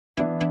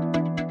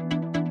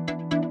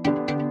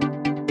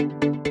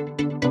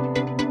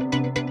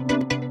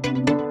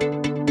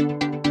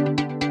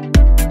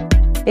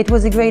It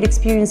was a great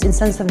experience in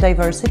sense of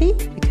diversity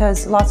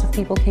because lots of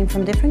people came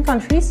from different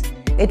countries.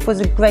 It was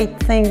a great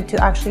thing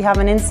to actually have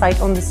an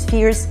insight on the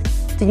spheres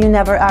that you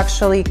never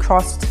actually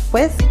crossed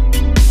with.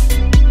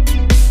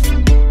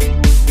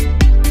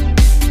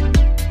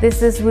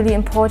 This is really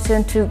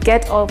important to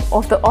get out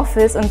of the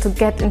office and to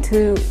get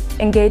into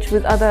engage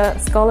with other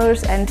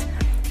scholars and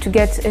to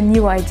get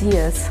new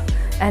ideas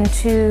and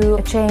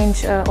to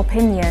change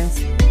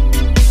opinions.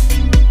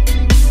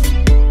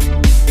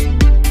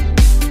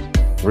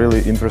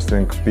 Really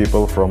interesting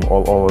people from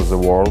all over the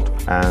world,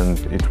 and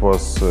it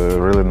was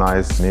really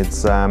nice to meet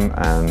them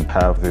and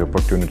have the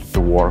opportunity to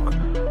work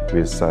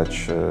with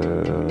such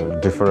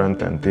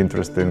different and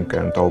interesting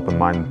and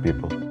open-minded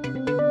people.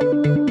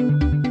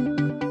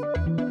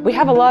 We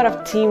have a lot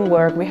of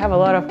teamwork, we have a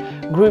lot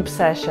of group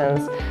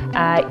sessions.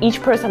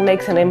 Each person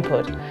makes an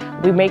input.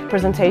 We make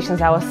presentations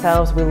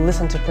ourselves, we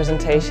listen to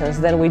presentations,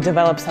 then we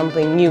develop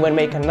something new and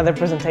make another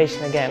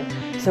presentation again.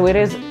 So it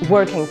is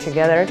working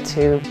together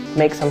to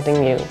make something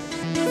new.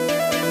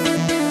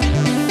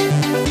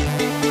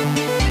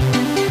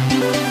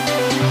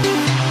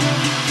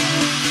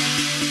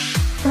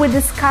 We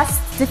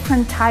discussed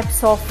different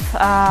types of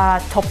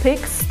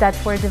topics that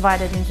were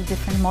divided into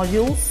different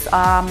modules,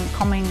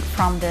 coming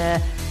from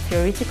the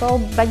theoretical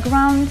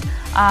background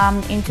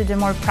into the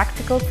more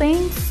practical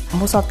things.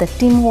 Most of the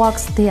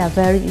teamworks, they are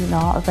very,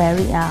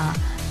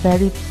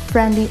 very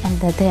friendly, and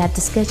their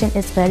discussion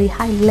is very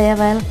high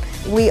level.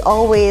 We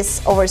always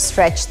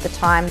overstretched the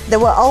time. There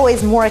were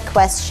always more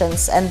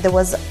questions, and there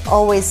was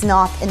always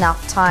not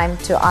enough time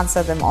to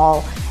answer them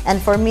all.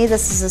 And for me,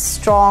 this is a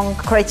strong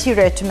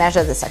criteria to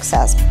measure the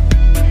success.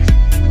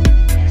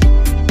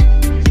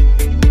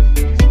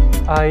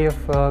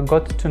 I've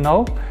got to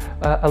know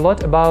a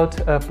lot about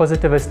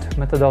positivist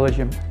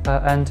methodology,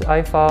 and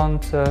I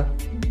found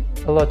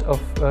a lot of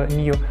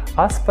new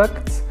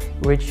aspects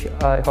which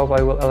I hope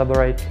I will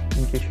elaborate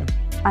in future.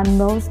 I'm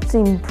most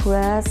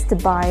impressed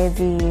by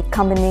the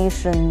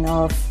combination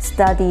of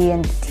study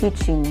and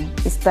teaching,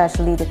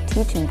 especially the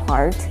teaching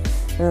part,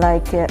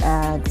 like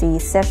the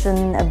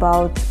session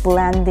about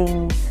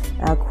blending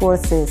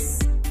courses.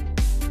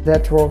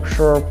 That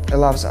workshop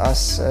allows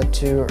us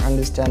to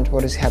understand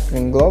what is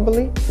happening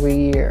globally.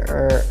 We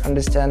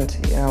understand,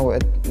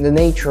 the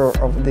nature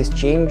of these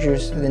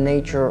changes, the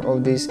nature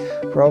of these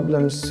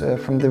problems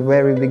from the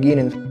very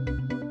beginning.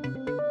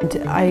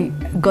 I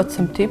got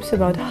some tips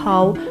about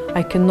how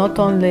I can not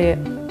only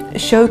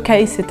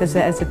showcase it as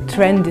a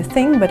trendy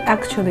thing, but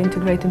actually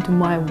integrate into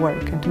my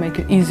work and to make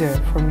it easier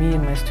for me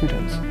and my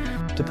students.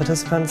 The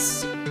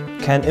participants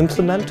can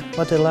implement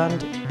what they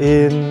learned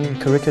in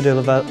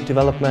curricular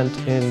development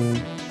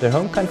in their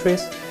home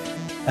countries,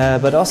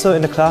 but also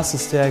in the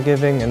classes they are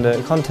giving, in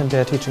the content they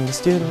are teaching the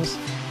students,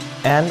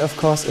 and of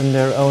course in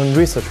their own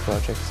research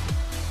projects.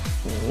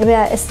 We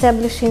are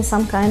establishing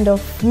some kind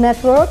of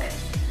network,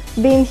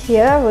 being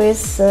here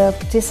with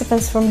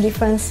participants from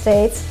different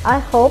states. I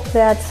hope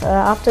that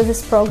after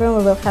this program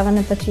we will have an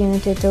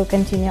opportunity to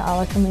continue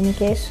our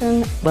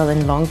communication. Well,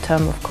 in long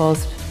term, of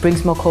course,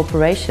 brings more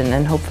cooperation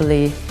and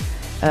hopefully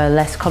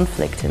less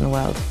conflict in the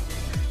world.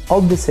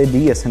 All these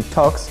ideas and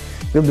talks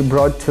will be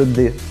brought to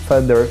the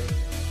further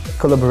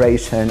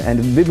collaboration, and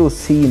we will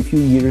see in a few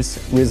years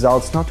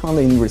results not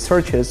only in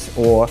researches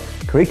or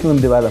curriculum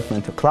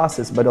development or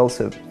classes, but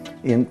also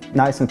in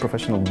nice and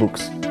professional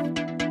books.